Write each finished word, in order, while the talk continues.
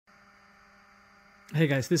Hey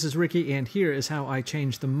guys, this is Ricky, and here is how I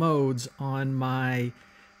change the modes on my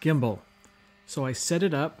gimbal. So I set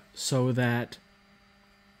it up so that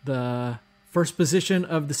the first position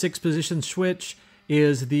of the 6-position switch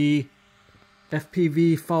is the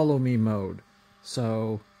FPV follow me mode.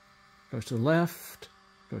 So it goes to the left,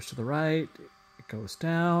 goes to the right, it goes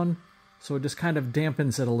down, so it just kind of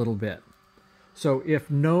dampens it a little bit. So if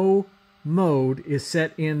no mode is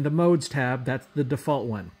set in the modes tab, that's the default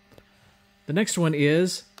one. The next one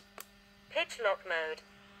is pitch lock mode.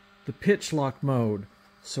 The pitch lock mode.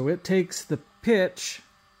 So it takes the pitch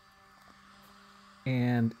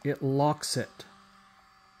and it locks it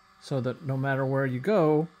so that no matter where you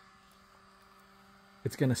go,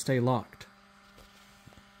 it's going to stay locked.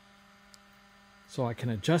 So I can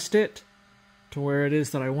adjust it to where it is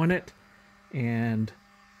that I want it, and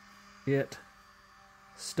it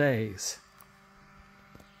stays.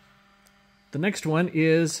 The next one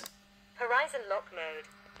is horizon lock mode.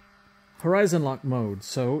 Horizon lock mode.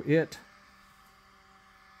 So it,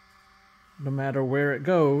 no matter where it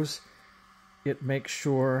goes, it makes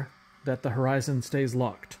sure that the horizon stays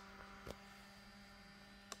locked.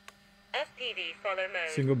 FPV follow mode.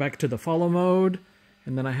 So you can go back to the follow mode,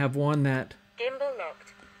 and then I have one that gimbal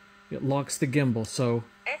locked. It locks the gimbal. So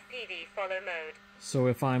FPV follow mode. So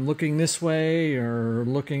if I'm looking this way or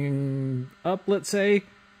looking up, let's say,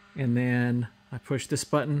 and then I push this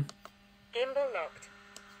button, gimbal locked.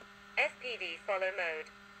 FPV follow mode.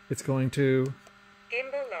 It's going to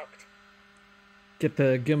gimbal locked. Get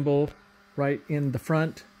the gimbal right in the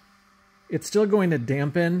front. It's still going to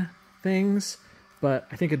dampen things, but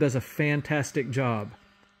I think it does a fantastic job.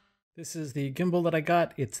 This is the gimbal that I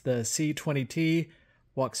got. It's the C20T.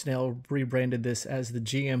 Walksnail rebranded this as the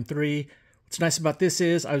GM3. What's nice about this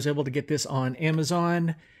is I was able to get this on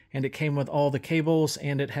Amazon, and it came with all the cables,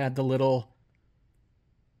 and it had the little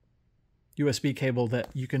USB cable that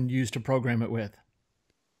you can use to program it with.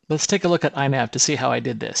 Let's take a look at inav to see how I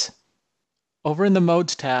did this. Over in the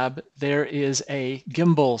Modes tab, there is a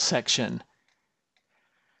Gimbal section.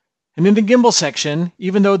 And in the Gimbal section,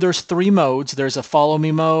 even though there's 3 modes, there's a Follow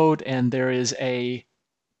Me mode, and there is a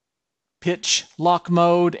Pitch Lock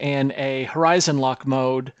mode, and a Horizon Lock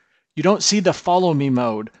mode, you don't see the Follow Me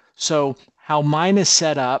mode. So how mine is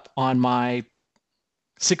set up on my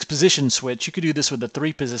 6-position switch, you could do this with a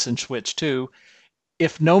 3-position switch too.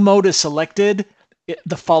 If no mode is selected,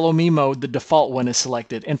 the Follow Me mode, the default one, is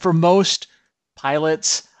selected. And for most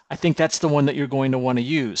pilots, I think that's the one that you're going to want to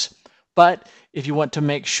use. But if you want to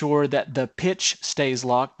make sure that the pitch stays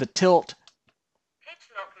locked, the tilt, pitch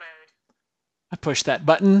lock mode. I push that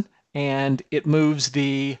button and it moves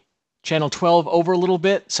the channel 12 over a little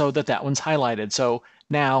bit so that that one's highlighted. So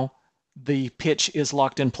now the pitch is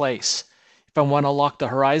locked in place. If I want to lock the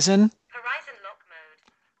horizon lock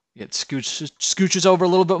mode. It scooches over a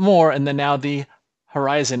little bit more, and then now the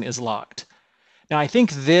horizon is locked. Now I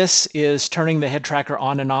think this is turning the Headtracker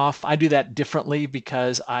on and off. I do that differently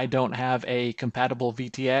because I don't have a compatible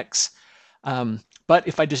VTX. But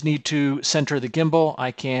if I just need to center the gimbal,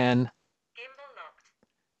 I can gimbal locked.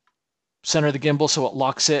 Center the gimbal so it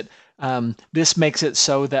locks it. This makes it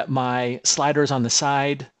so that my sliders on the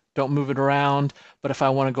side don't move it around. But if I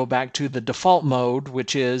want to go back to the default mode,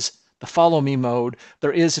 which is the Follow Me mode,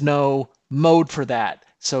 there is no mode for that.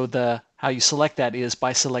 So how you select that is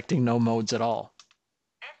by selecting no modes at all.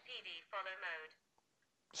 FPV follow mode.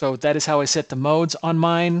 So that is how I set the modes on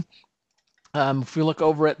mine. If we look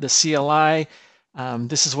over at the CLI,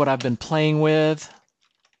 this is what I've been playing with.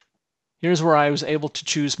 Here's where I was able to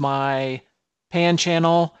choose my pan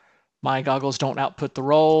channel. My goggles don't output the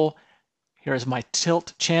roll. Here's my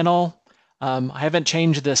tilt channel. I haven't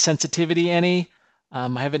changed the sensitivity any. I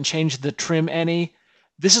haven't changed the trim any.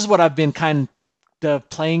 This is what I've been kind of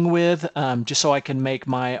playing with, just so I can make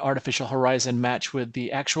my artificial horizon match with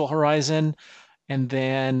the actual horizon. And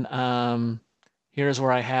then here's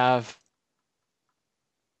where I have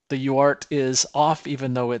the UART is off,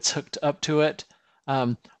 even though it's hooked up to it.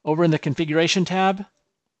 Over in the configuration tab,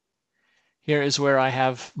 here is where I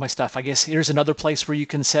have my stuff. I guess here's another place where you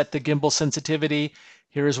can set the gimbal sensitivity.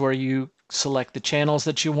 Here's where you select the channels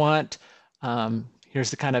that you want. Here's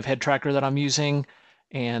the kind of head tracker that I'm using.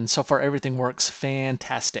 And so far everything works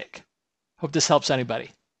fantastic. Hope this helps anybody.